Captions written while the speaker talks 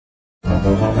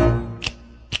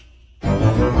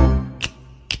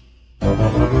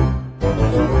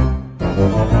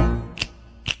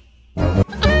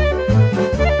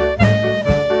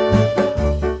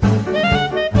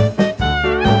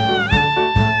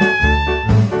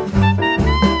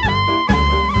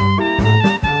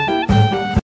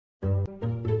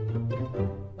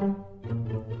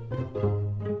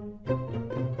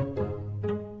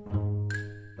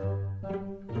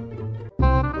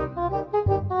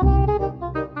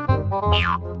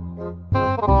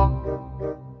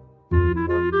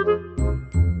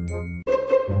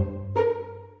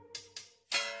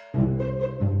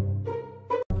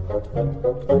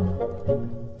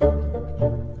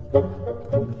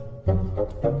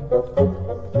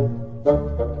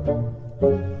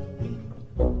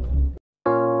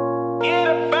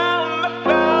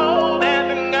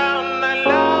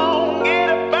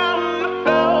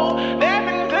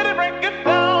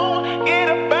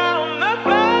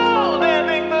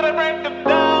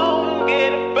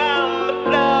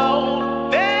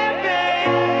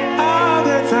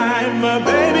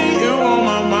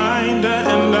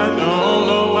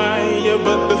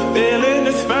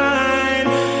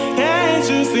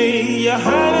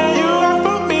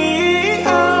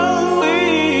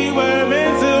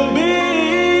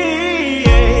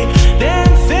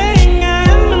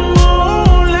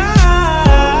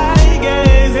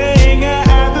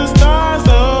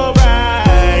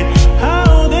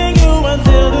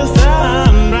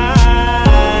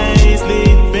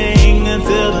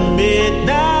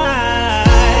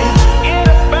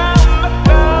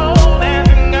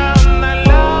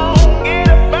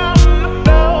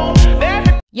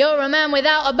You're a man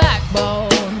without a backbone.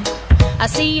 I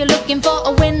see you looking for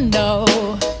a window.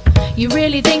 You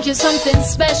really think you're something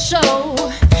special,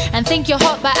 and think you're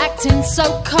hot by acting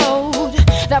so cold.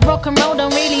 That rock and roll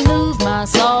don't really move my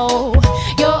soul.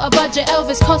 You're a budget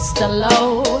Elvis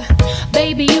Costello.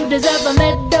 Baby, you deserve a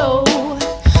medal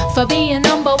for being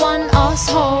 #1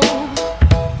 asshole.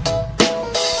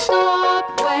 Stop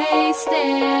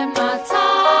wasting my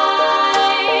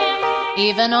time,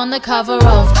 even on the cover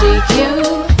of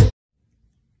GQ.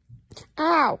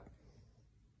 Ow.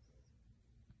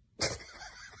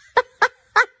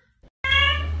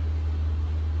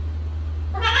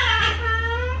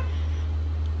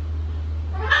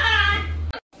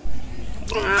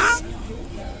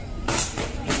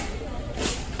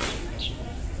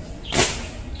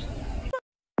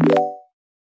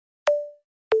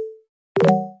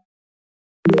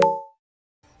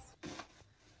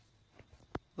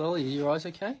 Lily, are your eyes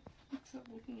okay? Stop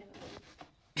looking at it.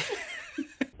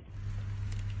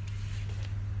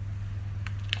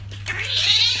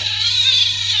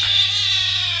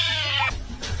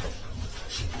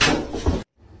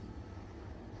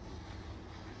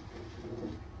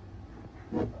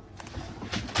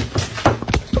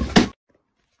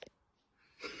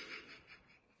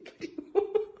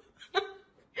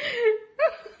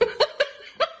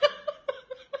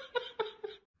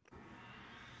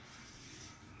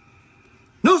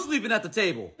 No sleeping at the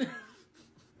table!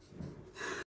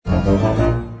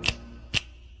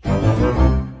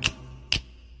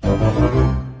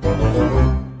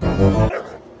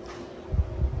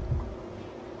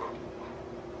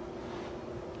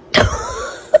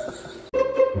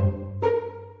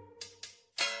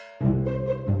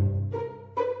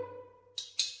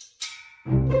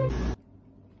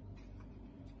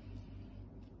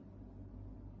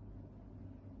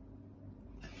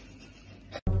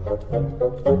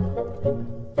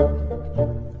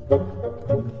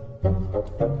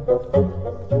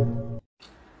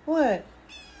 What?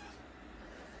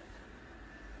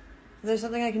 Is there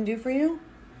something I can do for you?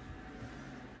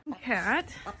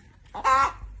 Cat?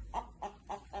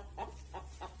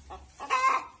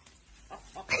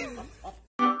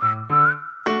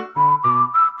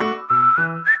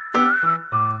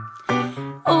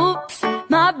 Oops,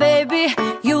 my baby,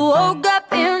 you woke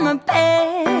up in my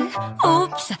bed.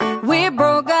 Oops, we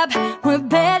broke up, we're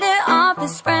better off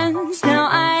as friends. Now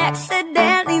I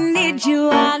accidentally need you,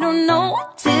 I don't know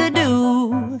what to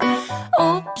do.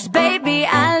 Oops, baby,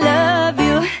 I love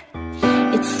you.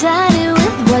 It started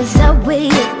with what's up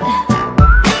with you.